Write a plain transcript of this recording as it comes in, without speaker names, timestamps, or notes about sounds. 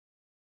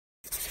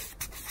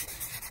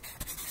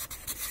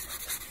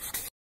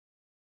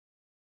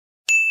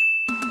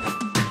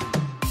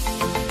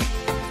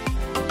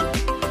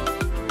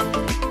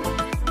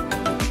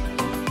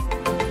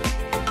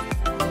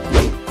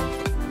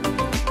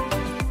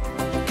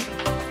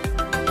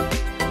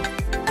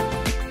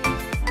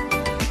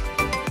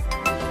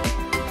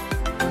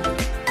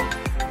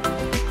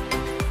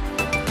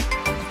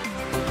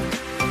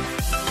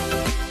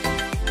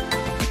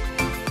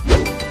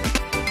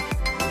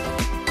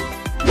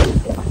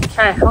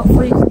Okay,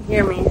 hopefully you can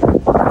hear me.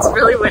 It's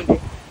really windy,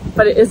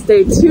 but it is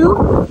day 2.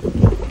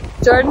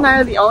 Jordan and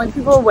I are the only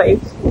people awake,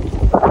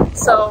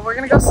 so we're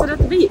gonna go sit at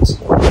the beach.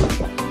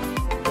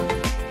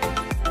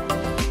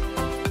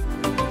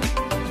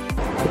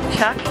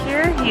 Chuck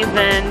here, he's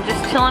been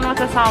just chilling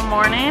with us all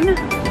morning.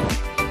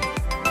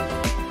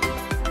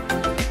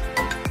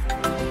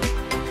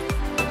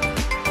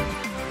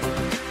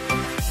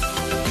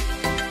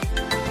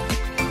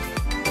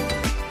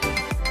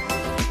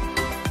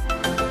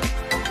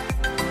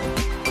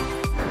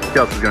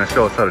 Kelsey's gonna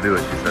show us how to do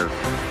it, she says.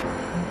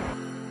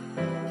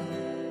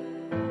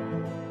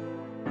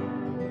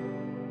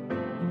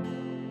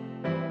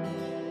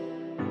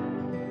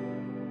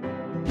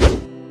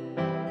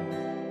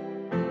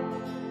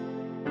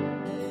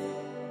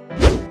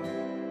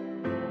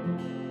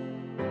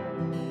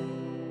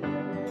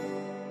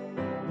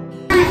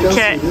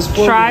 Okay,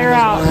 try her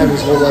out.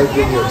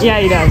 Yeah,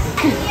 he does.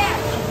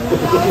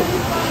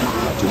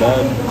 Too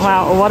bad.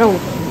 Wow, what a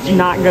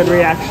not good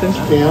reaction.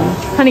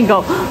 Honey,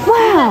 go,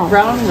 wow.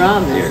 Brown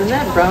rum, isn't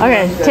that brown?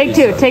 Okay, take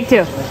 2, take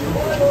 2.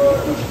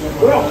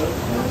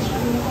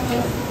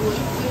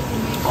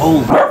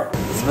 Oh,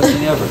 it's the best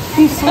thing ever.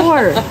 He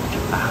swore.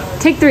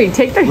 Take 3,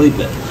 take 3. Bleep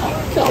it.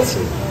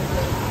 Kelsey.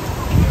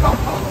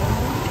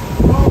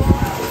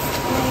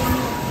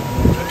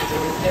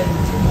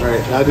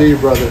 Alright, now do your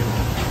brother.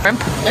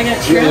 I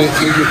got shrimp.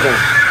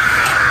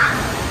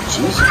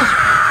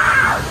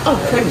 Oh,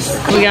 goodness.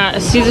 We got a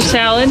Caesar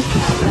salad,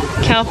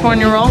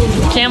 California roll.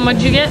 Cam,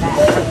 what'd you get?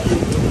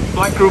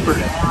 Black grouper.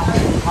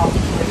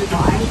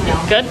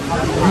 Good?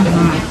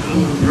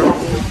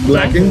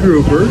 Black and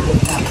grouper.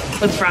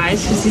 With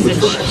fries, because he's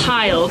a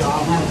child.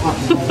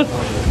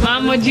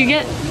 Mom, what'd you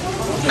get?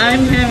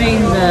 I'm having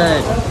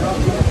the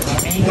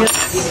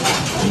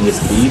Angus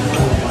beef.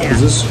 Is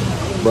this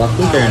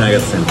broccoli? Here, and I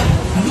got the same.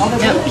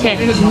 Yep. Okay,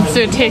 let's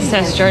do a taste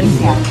test, Jordan.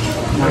 I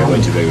got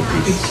way too big of a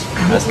piece.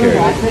 That's scary.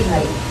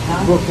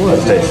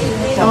 Let's taste.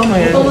 oh my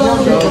god.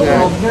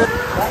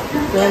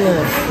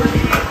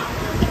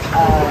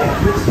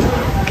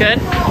 Good?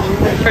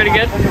 Pretty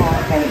good?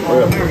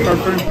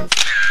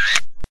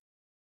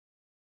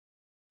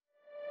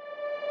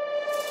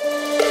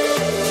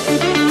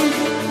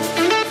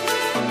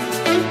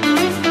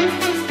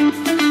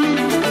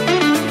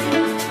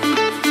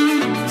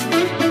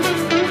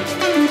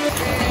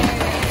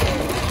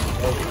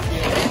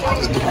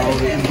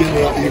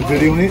 You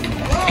videoing it?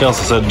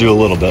 Kelsey said do a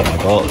little bit,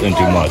 like, well, didn't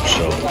do much,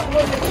 so.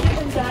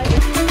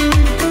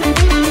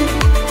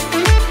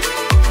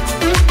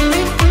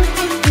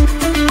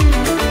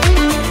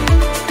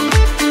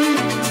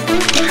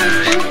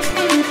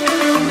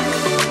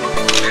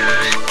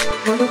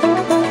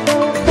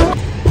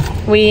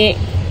 We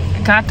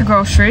got the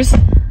groceries.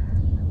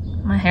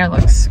 My hair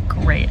looks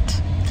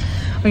great.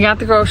 We got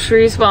the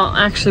groceries. Well,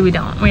 actually we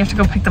don't. We have to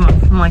go pick them up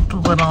from like the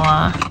little,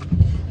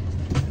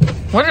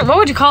 what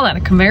would you call that? A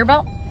conveyor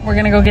belt? We're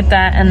gonna go get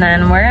that and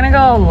then we're gonna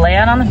go lay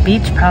out on the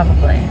beach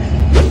probably.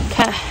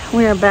 Okay,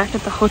 we are back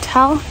at the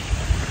hotel.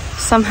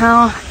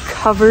 Somehow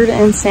covered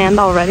in sand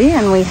already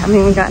and we haven't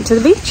even gotten to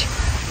the beach.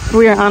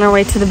 We are on our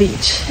way to the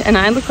beach and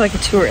I look like a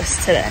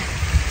tourist today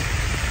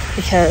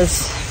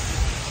because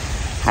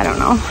I don't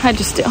know, I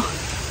just do.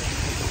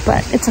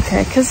 But it's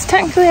okay, because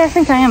technically I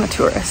think I am a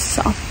tourist,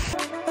 so.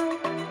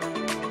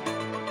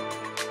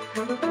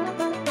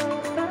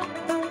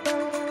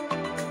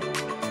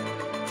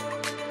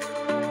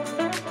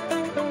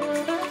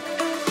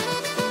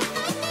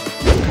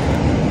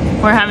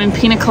 We're having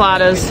pina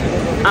coladas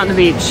on the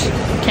beach.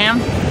 Cam,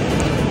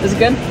 is it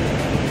good?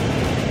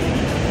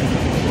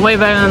 Way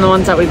better than the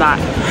ones that we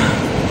bought.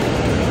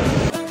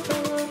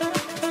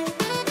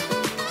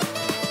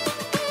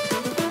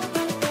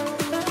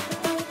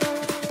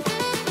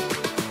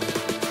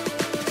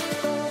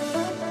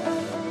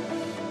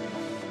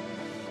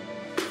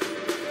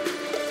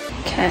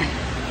 Okay,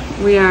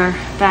 we are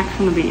back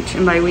from the beach,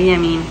 and by we I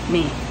mean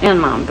me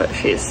and Mom, but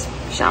she's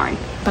showering.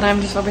 But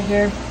I'm just over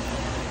here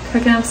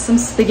cooking up some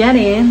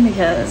spaghetti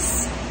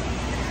because,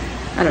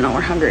 I don't know,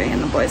 we're hungry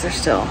and the boys are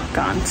still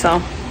gone,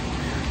 so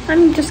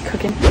I'm just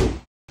cooking.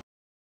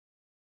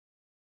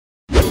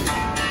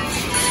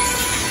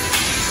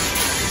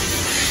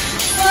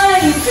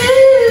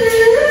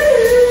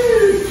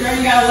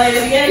 You gotta lay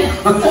it again.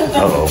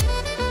 Uh-oh.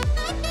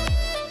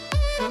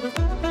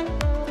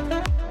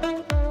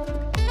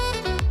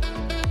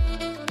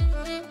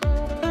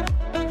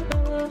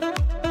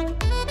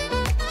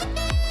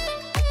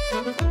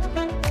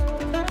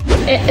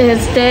 It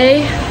is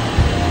day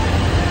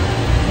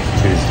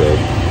Tuesday.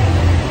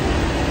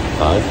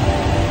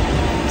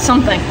 5?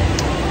 something.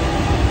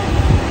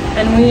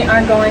 And we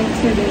are going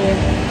to the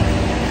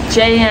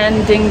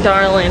JN Ding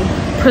Darling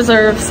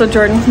Preserve so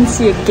Jordan can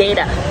see a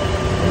gator.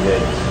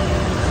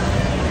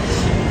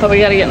 But we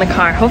gotta get in the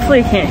car. Hopefully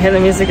you can't hear the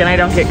music and I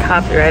don't get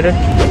copyrighted.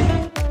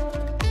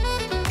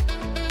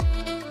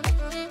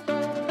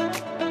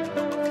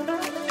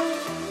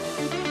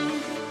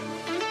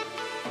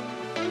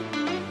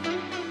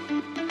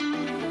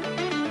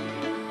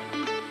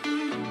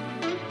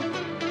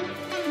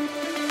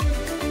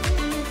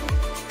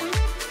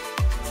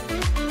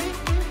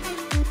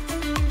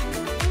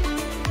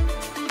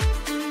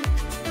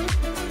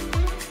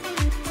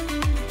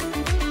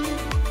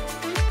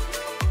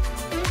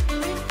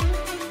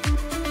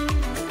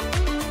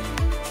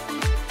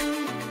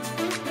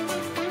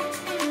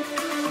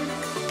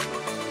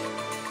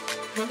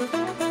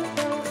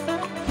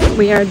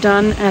 We are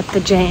done at the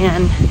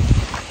JN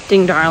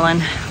Ding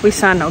Darlin. We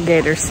saw no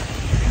gators.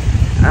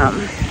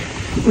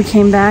 We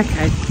came back.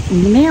 I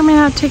may or may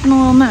not have taken a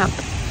little nap.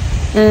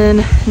 And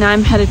now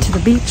I'm headed to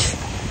the beach.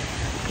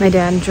 My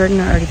dad and Jordan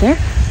are already there.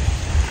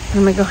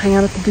 I'm gonna go hang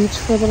out at the beach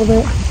for a little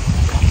bit.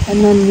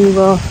 And then we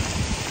will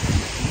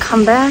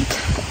come back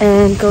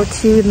and go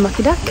to the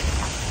Mucky Duck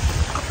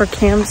for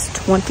Cam's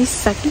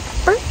 22nd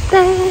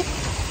birthday.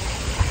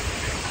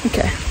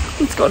 Okay,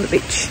 let's go to the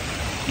beach.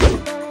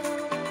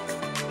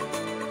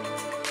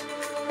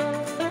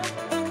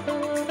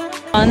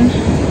 Fun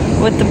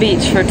with the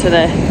beach for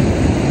today.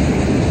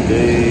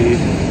 Day.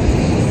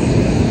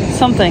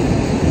 Something.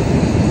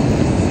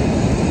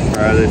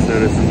 Alright, they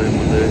said it's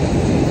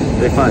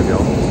Day 5,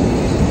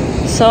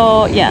 y'all.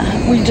 So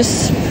yeah,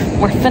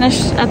 we're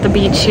finished at the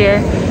beach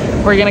here.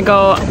 We're gonna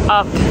go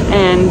up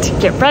and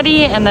get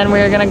ready, and then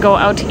we're gonna go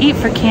out to eat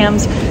for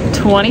Cam's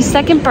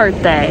 22nd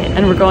birthday,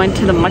 and we're going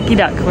to the Mucky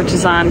Duck, which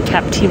is on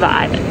Captiva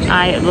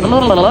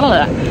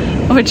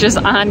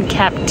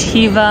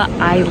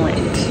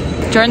Island.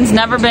 Jordan's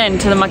never been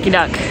to the Mucky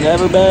Duck.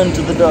 Never been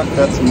to the duck,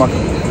 that's Mucky.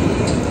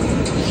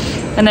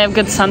 And they have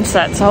good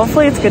sunset, so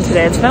hopefully it's good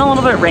today. It's been a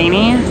little bit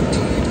rainy.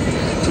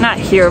 Not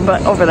here,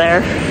 but over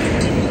there.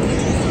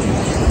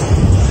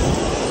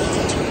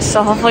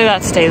 So hopefully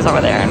that stays over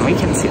there and we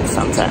can see the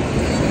sunset.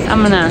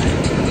 I'm gonna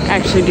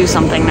actually do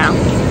something now.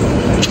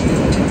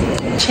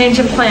 Change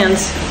of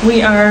plans.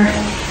 We are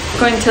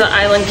going to the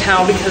Island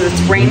Cow because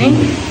it's raining.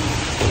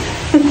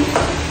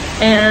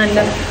 And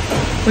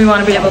we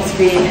want to be able to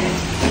be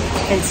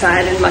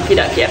inside in Mucky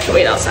Duck. You have to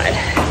wait outside.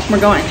 We're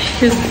going.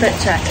 Here's the fit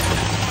check.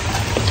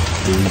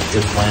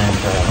 Good plan,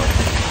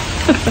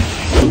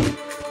 pal.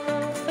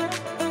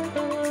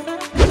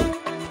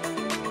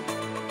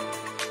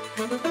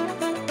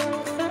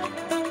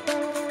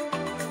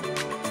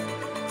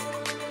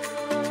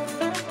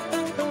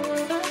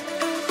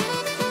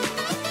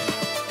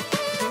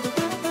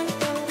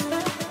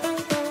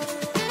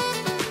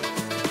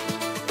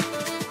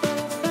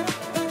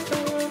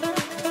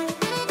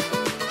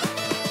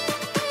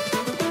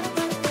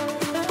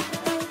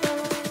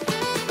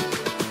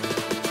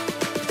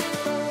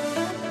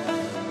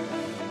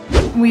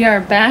 We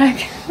are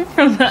back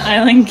from the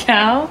Island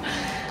Cow.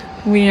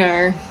 We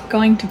are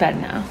going to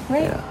bed now,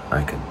 right? Yeah,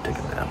 I could take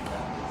a nap.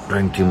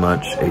 Drank too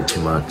much, ate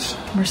too much.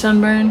 We're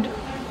sunburned.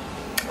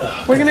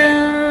 We're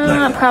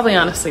gonna probably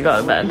honestly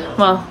go to bed.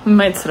 Well, we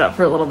might sit up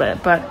for a little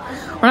bit, but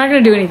we're not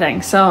gonna do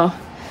anything. So,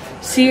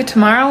 see you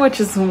tomorrow, which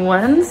is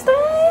Wednesday,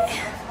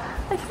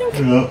 I think.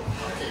 Yeah.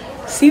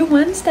 See you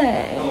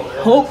Wednesday.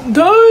 Hope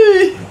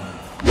day.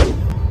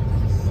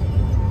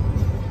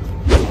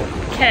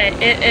 Okay,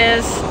 it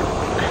is.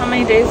 How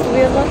many days do we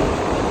have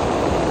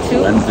left?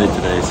 2? Wednesday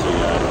today, so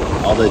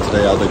yeah. All day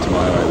today, all day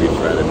tomorrow, I leave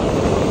Friday.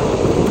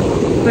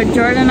 But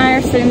Jordan and I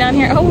are sitting down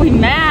here. Oh, we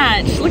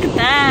match. Look at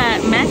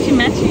that. Matchy,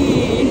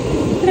 matchy.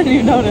 I didn't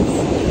even notice.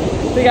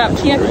 We got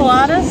pina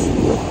coladas.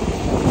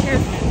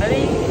 Cheers,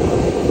 buddy.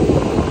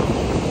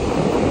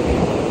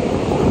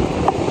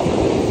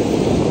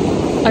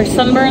 Our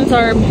sunburns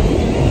are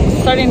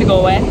starting to go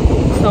away.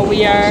 So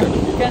we are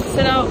going to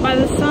sit out by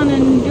the sun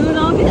and do it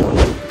all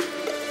again.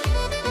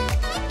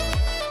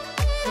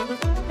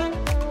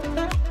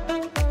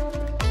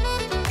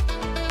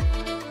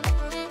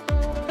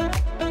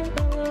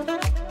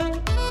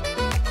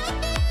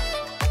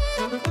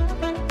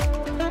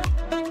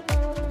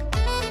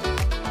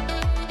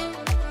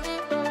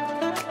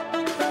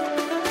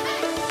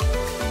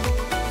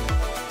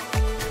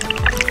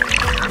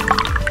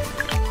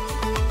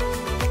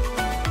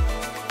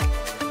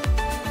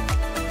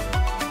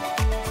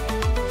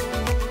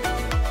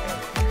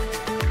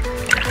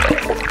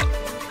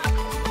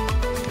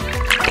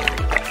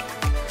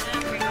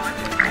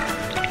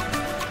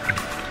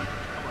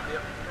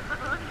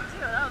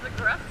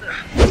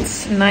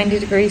 It's 90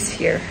 degrees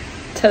here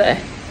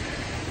today,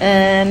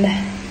 and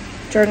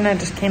Jordan and I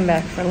just came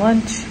back for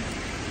lunch.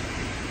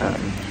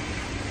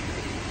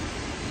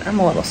 I'm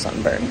a little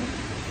sunburned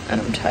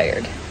and I'm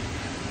tired,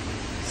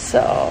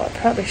 so I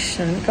probably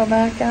shouldn't go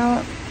back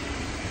out,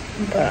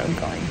 but I'm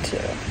going to.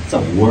 It's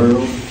a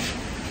world.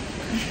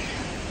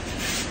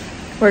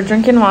 We're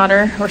drinking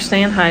water, we're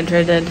staying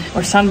hydrated,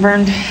 we're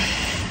sunburned,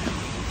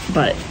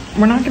 but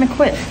we're not gonna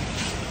quit.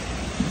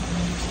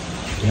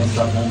 You don't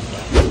stop now?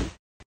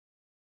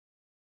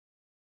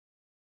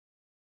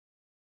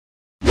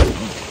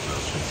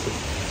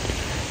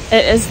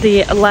 It is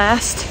the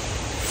last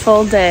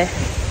full day.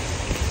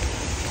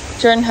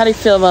 Jordan, how do you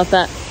feel about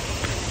that?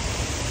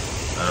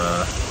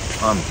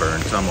 I'm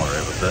burnt, so I'm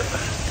alright with it.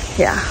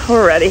 Yeah,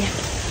 we're ready.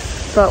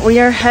 But we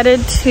are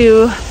headed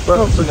to...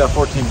 But we still got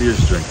 14 beers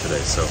to drink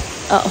today, so.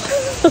 Oh.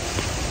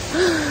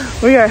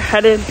 We are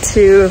headed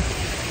to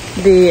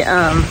the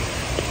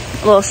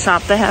little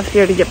shop they have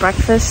here to get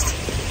breakfast.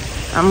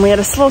 We had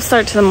a slow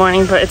start to the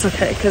morning, but it's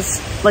okay,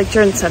 because like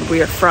Jordan said,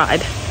 we are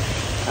fried.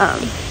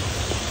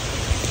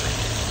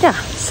 Yeah,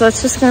 so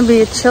it's just gonna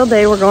be a chill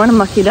day. We're going to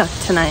Mucky Duck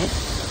tonight,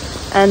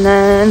 and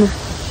then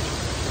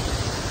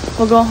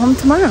we'll go home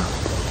tomorrow,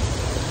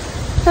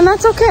 and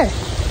that's okay.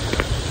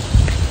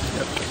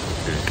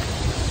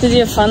 Did you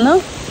have fun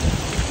though?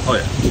 Oh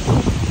yeah.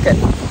 Good.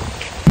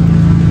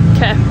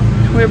 Okay,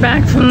 we're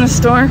back from the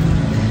store.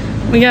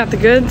 We got the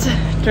goods.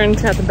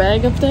 Jordan's got the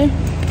bag up there.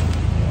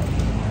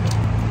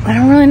 I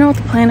don't really know what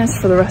the plan is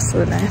for the rest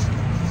of the day.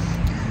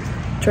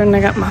 Jordan and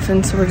I got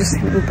muffins, so we're just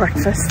gonna eat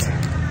breakfast.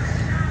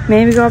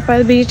 Maybe go up by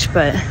the beach,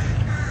 but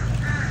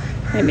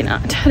maybe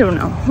not. I don't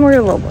know. We're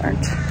a little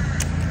burnt.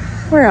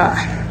 We're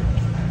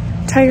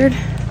tired,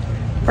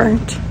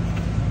 burnt,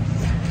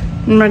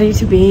 and ready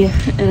to be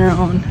in our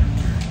own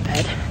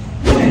bed.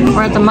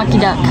 We're at the Mucky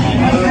Duck.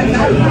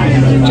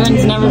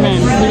 Jordan's never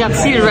been. We got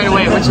seated right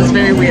away, which is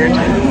very weird.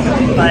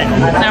 But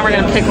now we're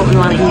gonna pick what we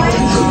want to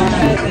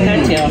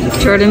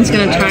eat. Jordan's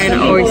gonna try an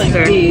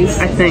oyster,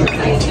 I think.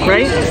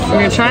 Right? We're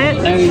gonna try it?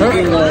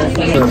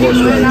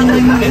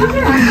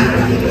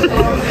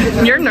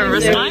 You're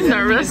nervous. I'm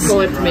nervous. I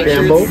pull it to make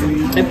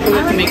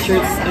sure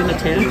it's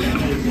unattached.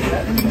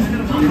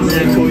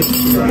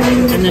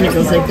 And then it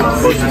goes like this.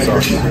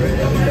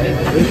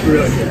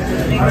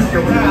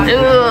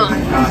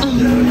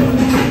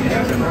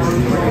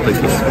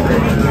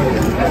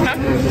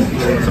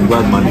 I'm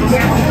glad Monday's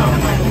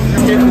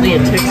It's definitely a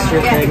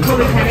texture thing.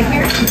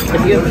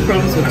 If you have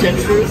problems with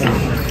textures,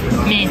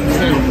 Me. it's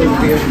not good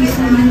for you.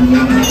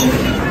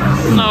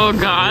 Oh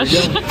gosh.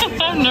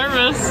 I'm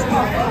nervous.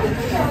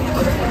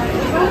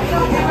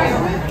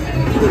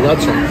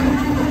 That's all.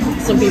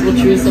 Some people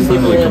choose, some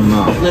people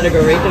let it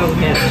go right down the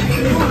hatch.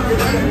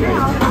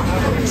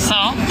 So,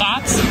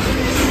 thoughts?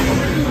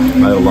 I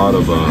had a lot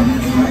of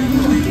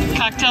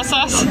Cocktail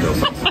sauce?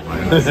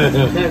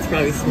 That's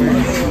probably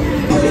smart.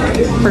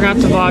 Forgot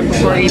to vlog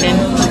before eating.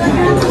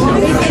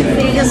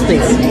 Yes,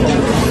 please.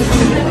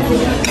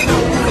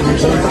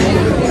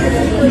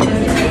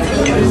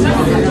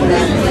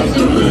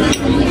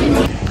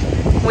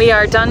 We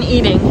are done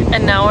eating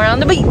and now we're on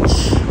the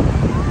beach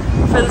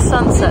for the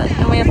sunset,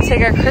 and we have to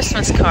take our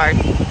Christmas card.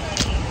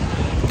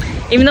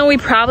 Even though we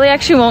probably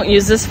actually won't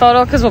use this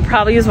photo because we'll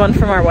probably use one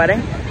from our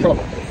wedding. Still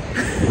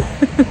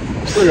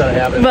gotta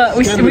have it. But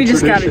we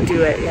just gotta tradition.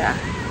 do it, yeah.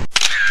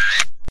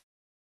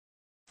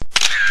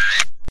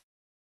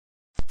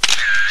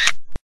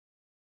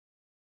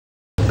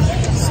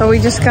 So we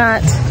just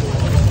got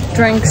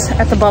drinks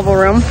at the Bubble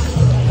Room.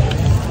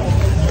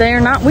 They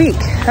are not weak,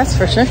 that's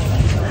for sure.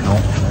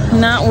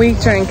 Not weak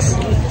drinks.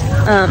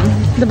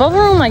 The Bubble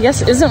Room, I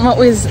guess, isn't what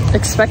we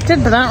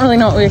expected, but I don't really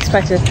know what we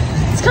expected.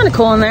 It's kind of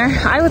cool in there.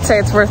 I would say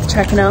it's worth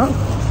checking out.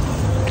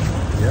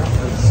 yeah,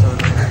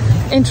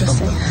 it's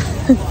Interesting.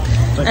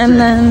 And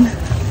then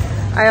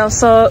I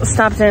also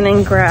stopped in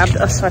and grabbed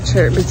a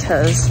sweatshirt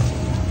because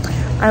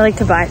I like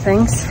to buy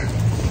things.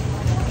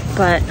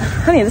 But,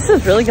 honey, this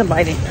is really good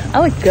lighting. I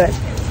look good.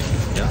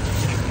 yeah.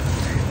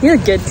 You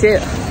look good, too.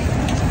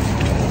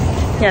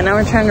 Yeah, now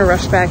we're trying to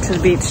rush back to the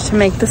beach to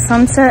make the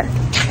sunset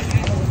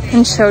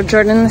and show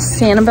Jordan the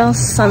Sanibel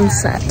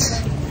sunset.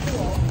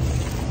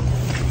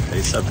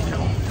 They said the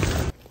hill.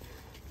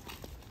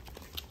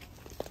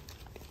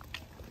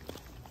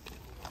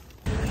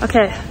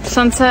 Okay,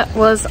 sunset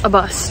was a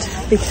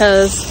bust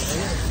because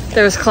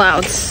there was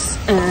clouds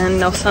and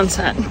no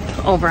sunset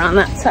over on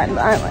that side of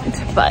the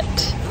island, but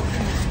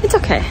it's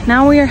okay.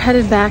 Now we are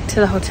headed back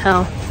to the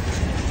hotel.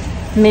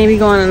 Maybe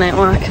go on a night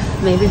walk,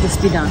 maybe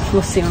just be done.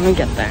 We'll see when we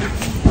get there.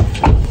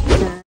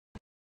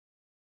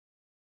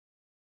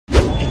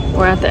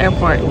 We're at the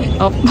airport.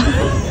 Oh,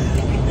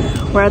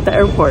 we're at the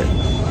airport.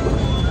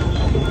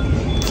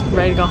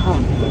 Ready to go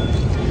home.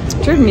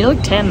 Jordan, you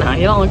look tan now.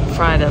 You don't look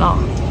fried at all.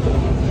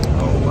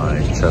 Oh, my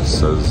chest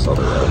says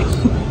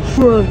otherwise.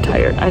 We're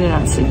tired. I did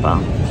not sleep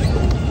well.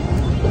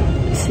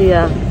 See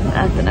ya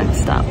at the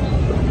next stop.